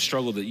the same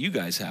struggle that you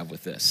guys have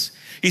with this.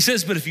 He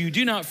says, but if you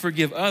do not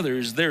forgive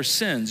others their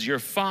sins, your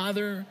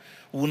Father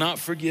will not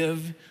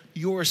forgive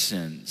your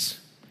sins.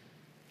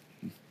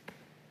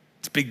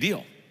 It's a big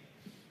deal.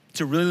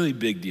 It's a really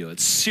big deal.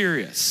 It's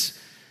serious.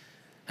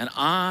 And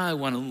I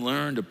want to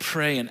learn to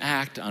pray and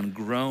act on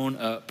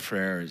grown-up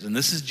prayers. And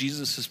this is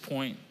Jesus'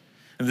 point.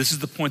 And this is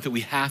the point that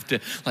we have to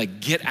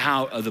get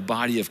out of the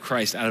body of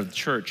Christ, out of the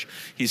church.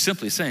 He's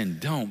simply saying,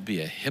 don't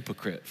be a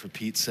hypocrite, for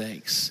Pete's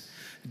sakes.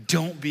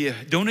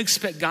 Don't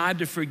expect God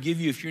to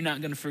forgive you if you're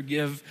not going to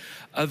forgive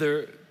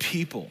other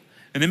people.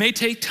 And it may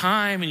take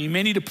time, and you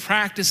may need to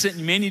practice it,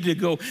 and you may need to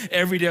go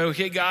every day,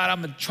 okay, God,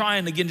 I'm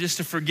trying again just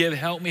to forgive.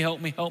 Help me.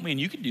 And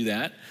you can do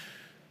that.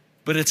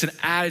 But it's an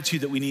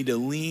attitude that we need to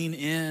lean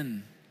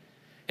in.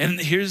 And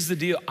here's the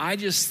deal. I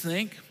just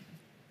think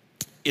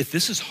if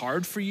this is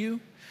hard for you,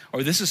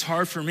 or this is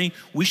hard for me,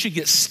 we should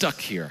get stuck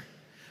here.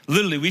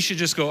 Literally, we should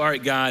just go, all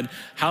right, God,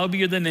 hallowed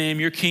be the name,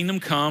 your kingdom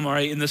come, all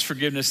right, in this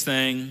forgiveness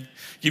thing.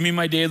 Give me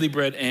my daily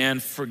bread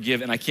and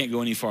forgive. And I can't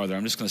go any farther.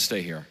 I'm just going to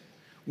stay here.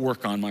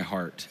 Work on my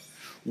heart.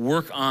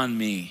 Work on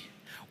me.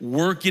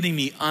 Work getting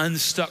me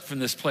unstuck from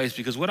this place,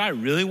 because what I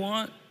really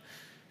want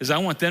is I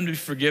want them to be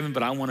forgiven,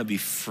 but I want to be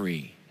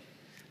free.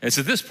 And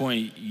so at this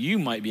point, you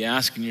might be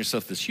asking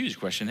yourself this huge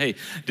question. Hey,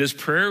 does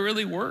prayer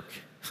really work?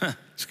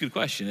 It's a good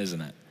question,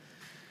 isn't it?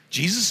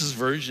 Jesus'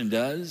 version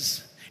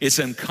does. It's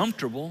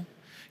uncomfortable.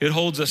 It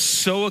holds us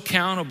so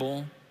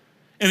accountable.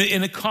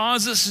 And it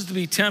causes us to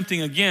be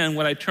tempting again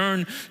when I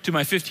turn to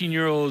my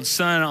 15-year-old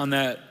son on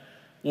that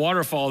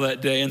waterfall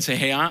that day and say,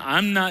 hey,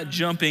 I'm not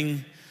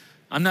jumping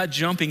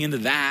into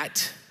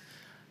that.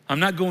 I'm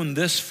not going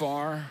this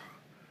far.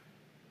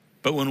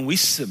 But when we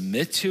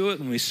submit to it,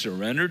 when we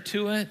surrender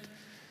to it,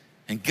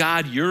 and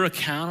God, you're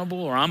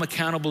accountable, or I'm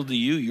accountable to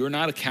you, you're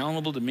not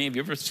accountable to me. Have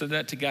you ever said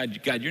that to God?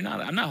 God,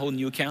 I'm not holding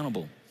you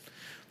accountable,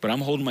 but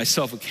I'm holding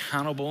myself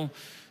accountable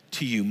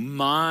to you.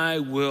 My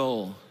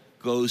will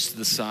goes to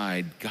the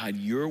side. God,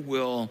 your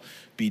will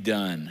be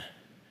done.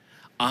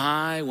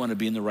 I want to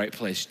be in the right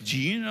place. Do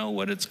you know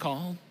what it's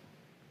called?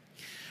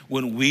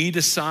 When we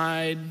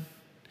decide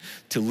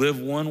to live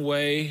one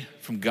way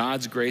from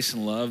God's grace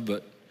and love,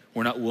 but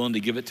we're not willing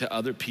to give it to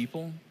other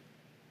people,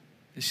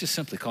 it's just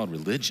simply called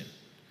religion.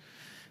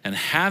 And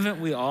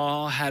haven't we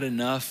all had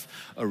enough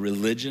of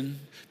religion?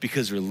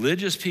 Because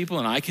religious people,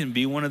 and I can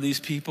be one of these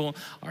people,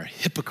 are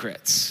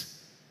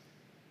hypocrites.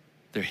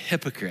 They're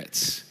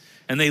hypocrites.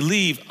 And they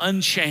leave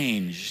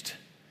unchanged.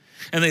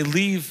 And they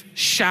leave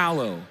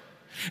shallow.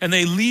 And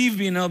they leave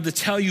being able to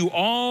tell you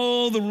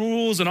all the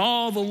rules and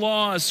all the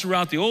laws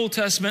throughout the Old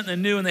Testament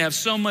and the New, and they have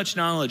so much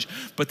knowledge,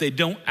 but they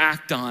don't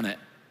act on it.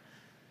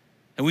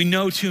 And we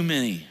know too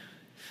many.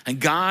 And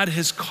God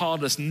has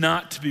called us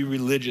not to be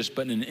religious,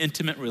 but in an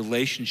intimate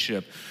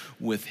relationship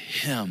with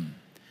Him.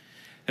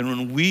 And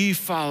when we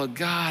follow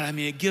God,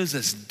 it gives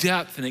us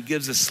depth and it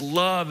gives us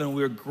love, and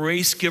we're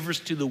grace givers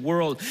to the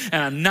world.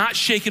 And I'm not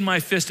shaking my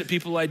fist at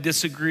people I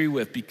disagree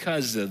with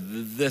because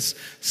of this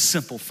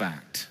simple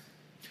fact.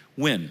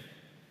 When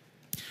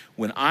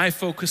when I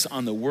focus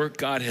on the work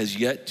God has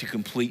yet to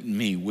complete in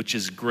me, which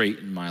is great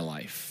in my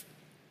life,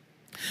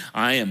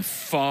 I am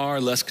far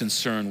less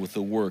concerned with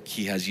the work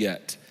he has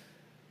yet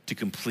to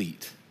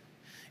complete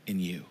in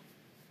you. Isn't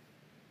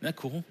that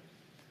cool?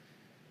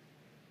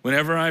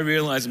 Whenever I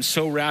realize I'm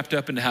so wrapped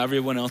up into how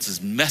everyone else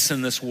is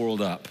messing this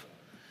world up,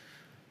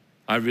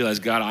 I realize,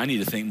 God, I need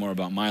to think more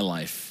about my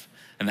life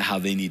and how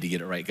they need to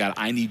get it right. God,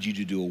 I need you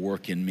to do a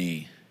work in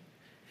me.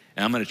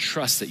 And I'm going to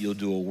trust that you'll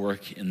do a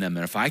work in them.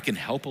 And if I can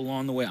help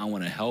along the way, I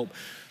want to help.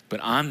 But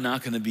I'm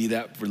not going to be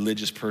that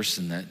religious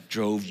person that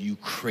drove you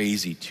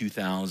crazy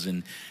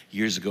 2,000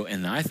 years ago.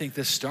 And I think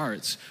this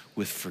starts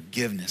with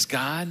forgiveness.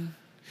 God,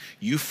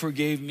 you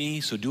forgave me,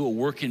 so do a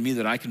work in me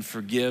that I can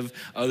forgive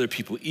other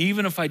people,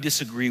 even if I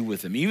disagree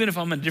with them, even if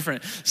I'm on a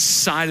different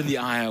side of the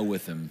aisle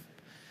with them.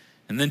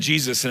 And then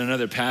Jesus, in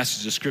another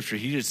passage of scripture,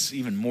 he is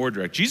even more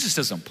direct. Jesus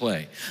doesn't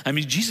play. I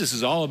mean, Jesus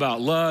is all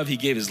about love. He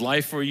gave his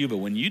life for you, but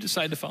when you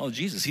decide to follow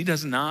Jesus, he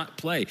does not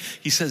play.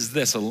 He says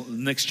this,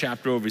 next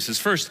chapter over, he says,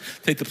 first,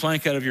 take the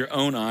plank out of your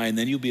own eye, and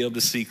then you'll be able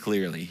to see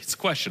clearly. It's a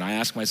question I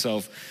ask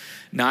myself,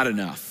 not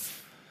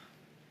enough.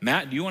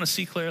 Matt, do you want to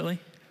see clearly?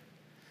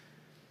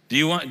 Do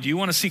you want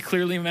to see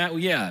clearly, Matt? Well,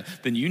 yeah,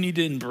 then you need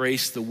to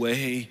embrace the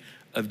way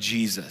of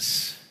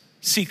Jesus.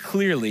 See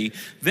clearly,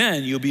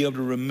 then you'll be able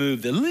to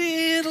remove the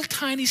little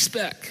tiny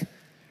speck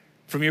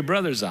from your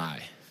brother's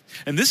eye.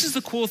 And this is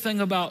the cool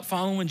thing about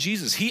following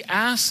Jesus. He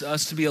asks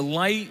us to be a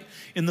light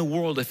in the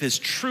world of his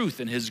truth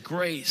and his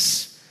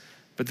grace.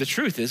 But the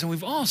truth is, and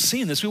we've all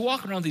seen this, we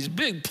walk around with these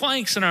big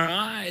planks in our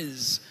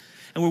eyes,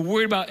 and we're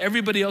worried about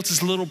everybody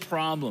else's little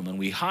problem, and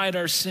we hide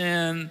our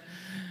sin.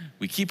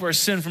 We keep our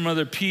sin from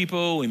other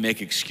people. We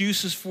make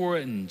excuses for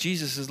it. And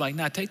Jesus is like,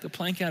 nah, take the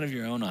plank out of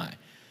your own eye.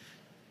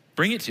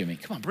 Bring it to me.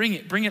 Come on, bring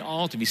it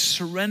all to me.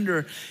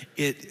 Surrender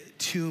it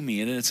to me.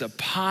 And it's a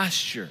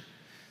posture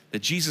that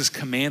Jesus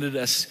commanded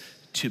us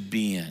to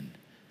be in.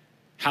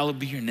 Hallowed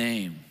be your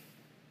name.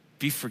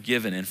 Be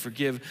forgiven and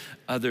forgive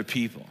other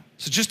people.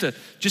 So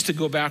just to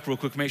go back real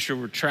quick, make sure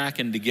we're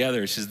tracking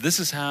together. It says,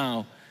 this is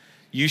how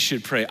you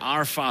should pray.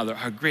 Our Father,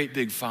 our great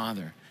big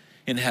Father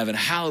in heaven,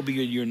 hallowed be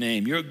your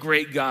name. You're a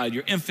great God.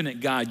 You're infinite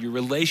God. You're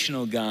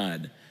relational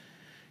God.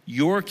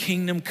 Your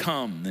kingdom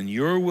come and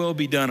your will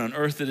be done on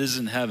earth as it is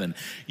in heaven.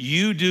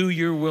 You do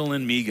your will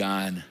in me,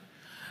 God.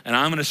 And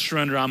I'm going to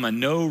surrender. I'm a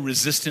no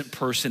resistant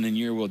person in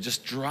your will.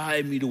 Just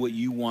drive me to what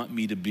you want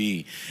me to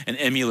be and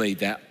emulate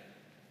that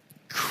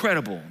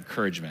incredible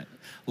encouragement.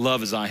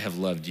 Love as I have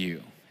loved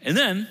you. And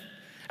then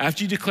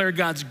after you declare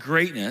God's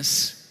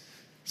greatness,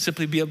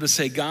 simply be able to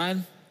say,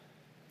 God,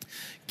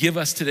 give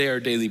us today our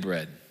daily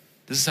bread.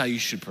 This is how you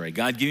should pray.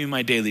 God, give me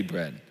my daily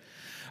bread.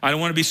 I don't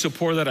want to be so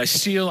poor that I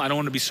steal. I don't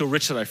want to be so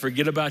rich that I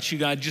forget about you,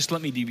 God. Just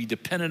let me be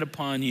dependent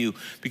upon you,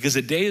 because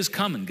a day is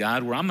coming,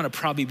 God, where I'm going to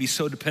probably be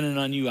so dependent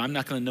on you, I'm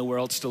not going to know where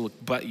else to look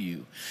but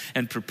you.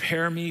 And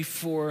prepare me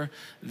for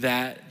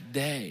that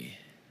day.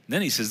 And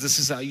then he says, this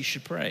is how you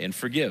should pray. And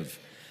forgive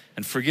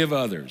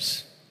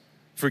others.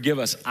 Forgive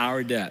us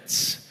our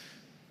debts,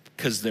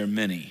 because they're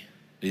many.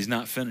 He's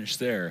not finished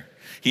there.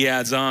 He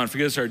adds on,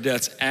 forgive us our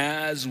debts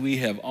as we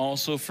have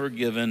also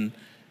forgiven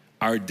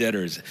our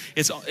debtors.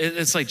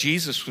 It's like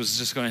Jesus was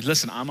just going,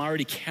 listen, I'm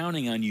already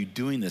counting on you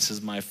doing this as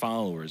my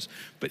followers,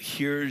 but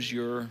here's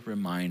your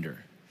reminder.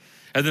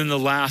 And then the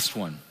last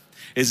one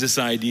is this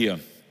idea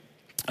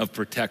of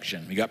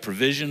protection. We got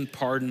provision,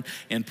 pardon,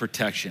 and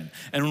protection.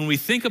 And when we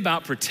think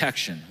about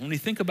protection,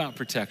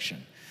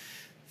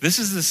 this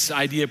is this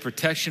idea of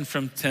protection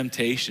from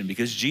temptation,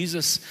 because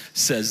Jesus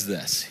says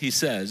this. He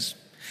says,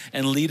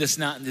 and lead us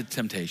not into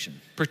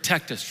temptation.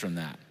 Protect us from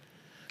that.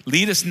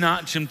 Lead us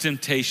not to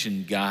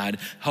temptation, God.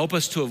 Help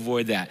us to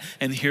avoid that.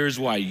 And here's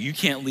why. You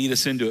can't lead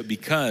us into it,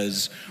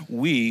 because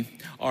we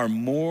are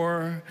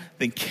more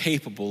than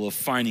capable of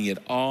finding it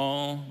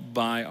all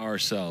by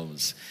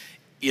ourselves.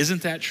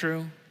 Isn't that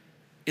true?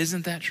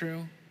 Isn't that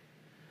true?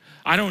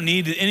 I don't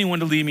need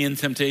anyone to lead me in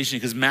temptation,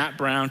 because Matt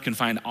Brown can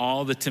find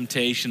all the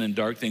temptation and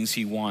dark things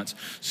he wants.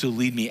 So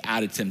lead me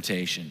out of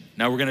temptation.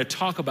 Now we're going to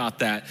talk about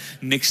that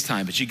next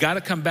time, but you got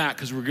to come back,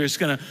 because we're just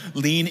going to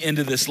lean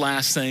into this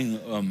last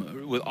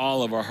thing with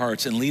all of our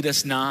hearts, and lead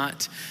us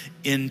not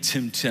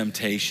into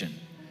temptation.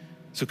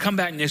 So come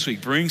back next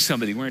week, bring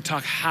somebody. We're going to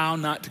talk how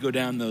not to go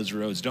down those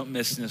roads. Don't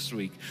miss this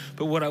week.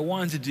 But what I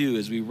wanted to do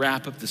as we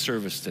wrap up the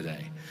service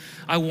today,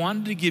 I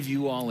wanted to give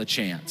you all a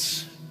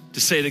chance to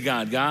say to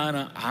God, God,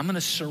 I'm going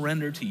to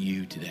surrender to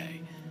you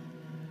today.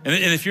 And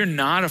if you're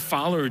not a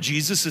follower of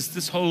Jesus,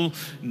 this whole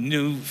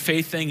new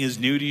faith thing is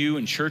new to you,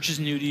 and church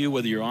is new to you,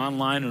 whether you're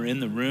online or in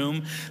the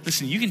room.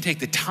 Listen, you can take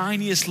the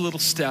tiniest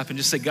little step and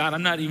just say, God,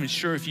 I'm not even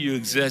sure if you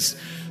exist,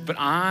 but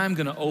I'm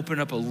going to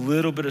open up a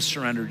little bit of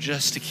surrender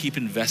just to keep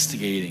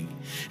investigating.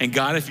 And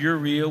God, if you're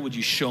real, would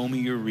you show me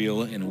you're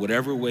real in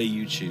whatever way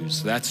you choose?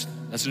 So that's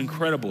an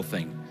incredible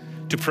thing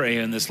to pray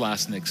in this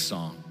next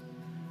song.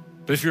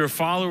 But if you're a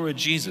follower of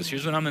Jesus,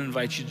 here's what I'm going to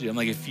invite you to do. I'm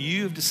like, if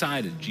you have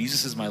decided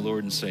Jesus is my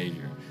Lord and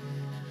Savior,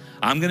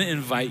 I'm going to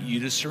invite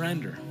you to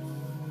surrender.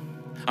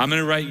 I'm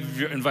going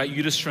to invite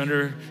you to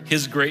surrender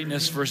his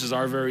greatness versus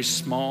our very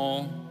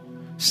small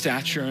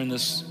stature in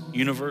this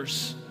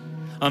universe.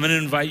 I'm going to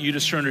invite you to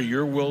surrender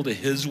your will to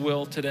his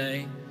will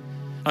today.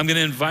 I'm going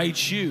to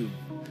invite you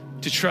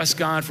to trust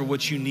God for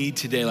what you need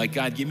today. Like,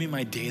 God, give me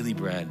my daily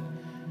bread.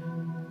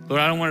 Lord,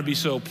 I don't want to be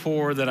so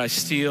poor that I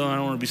steal. I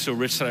don't want to be so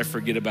rich that I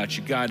forget about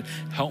you. God,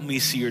 help me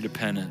see your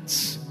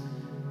dependence.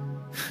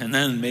 And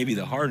then maybe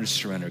the hardest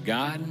surrender.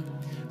 God,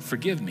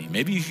 forgive me.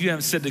 Maybe if you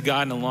haven't said to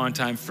God in a long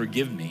time,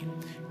 forgive me.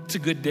 It's a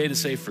good day to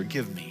say,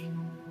 forgive me.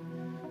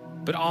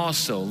 But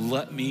also,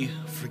 let me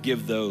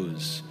forgive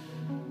those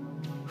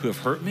who have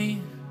hurt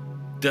me,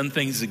 done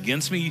things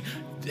against me.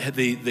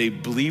 They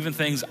believe in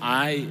things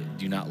I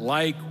do not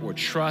like or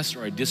trust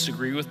or I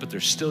disagree with, but they're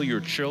still your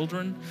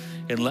children.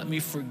 And let me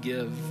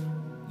forgive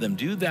them.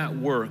 Do that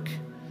work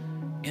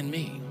in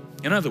me.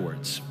 In other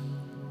words,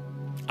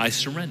 I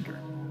surrender.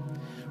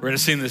 We're going to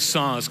sing this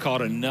song. It's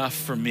called Enough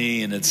for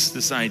Me. And it's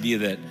this idea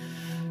that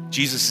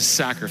Jesus'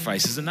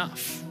 sacrifice is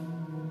enough.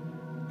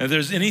 If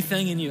there's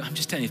anything in you, I'm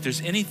just telling you, if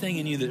there's anything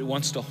in you that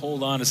wants to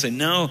hold on and say,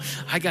 no,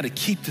 I got to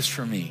keep this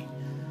for me.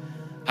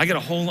 I got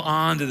to hold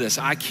on to this.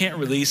 I can't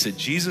release it.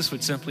 Jesus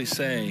would simply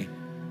say,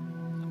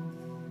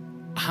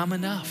 I'm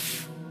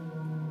enough.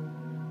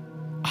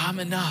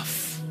 I'm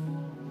enough.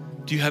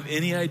 Do you have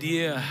any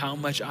idea how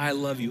much I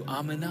love you?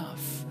 I'm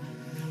enough.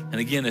 And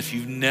again, if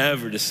you've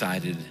never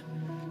decided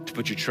to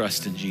put your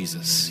trust in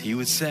Jesus, he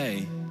would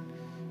say,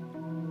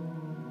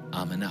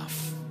 I'm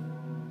enough.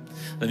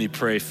 Let me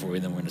pray for you,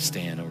 and then we're going to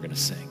stand and we're going to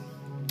sing.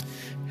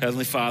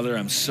 Heavenly Father,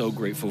 I'm so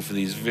grateful for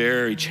these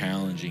very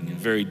challenging and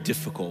very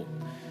difficult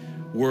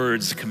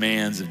words,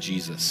 commands of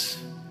Jesus.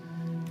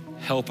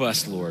 Help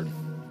us, Lord,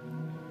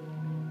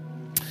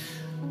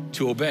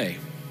 to obey.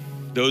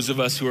 Those of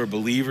us who are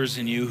believers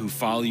in you, who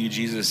follow you,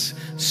 Jesus,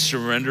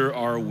 surrender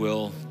our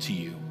will to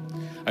you.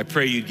 I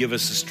pray you'd give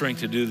us the strength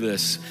to do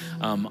this.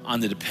 On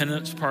the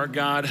dependence part,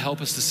 God, help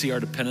us to see our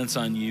dependence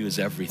on you as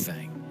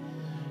everything.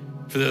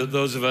 For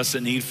those of us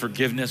that need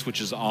forgiveness,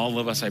 which is all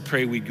of us, I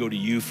pray we'd go to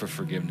you for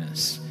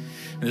forgiveness.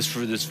 And this for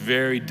this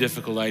very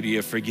difficult idea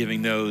of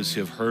forgiving those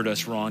who have hurt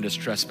us, wronged us,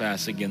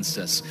 trespassed against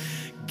us.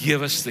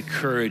 Give us the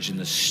courage and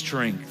the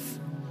strength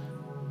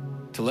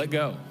to let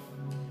go,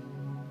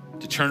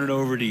 to turn it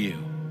over to you,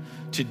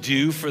 to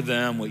do for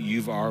them what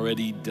you've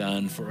already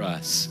done for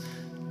us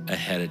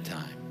ahead of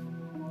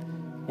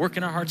time. Work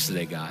in our hearts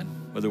today, God,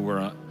 whether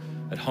we're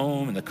at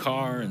home, in the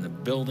car, in the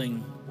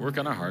building, work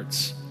on our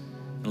hearts.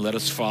 And let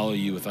us follow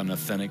you with an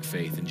authentic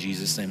faith. In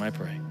Jesus' name I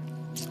pray.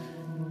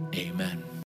 Amen.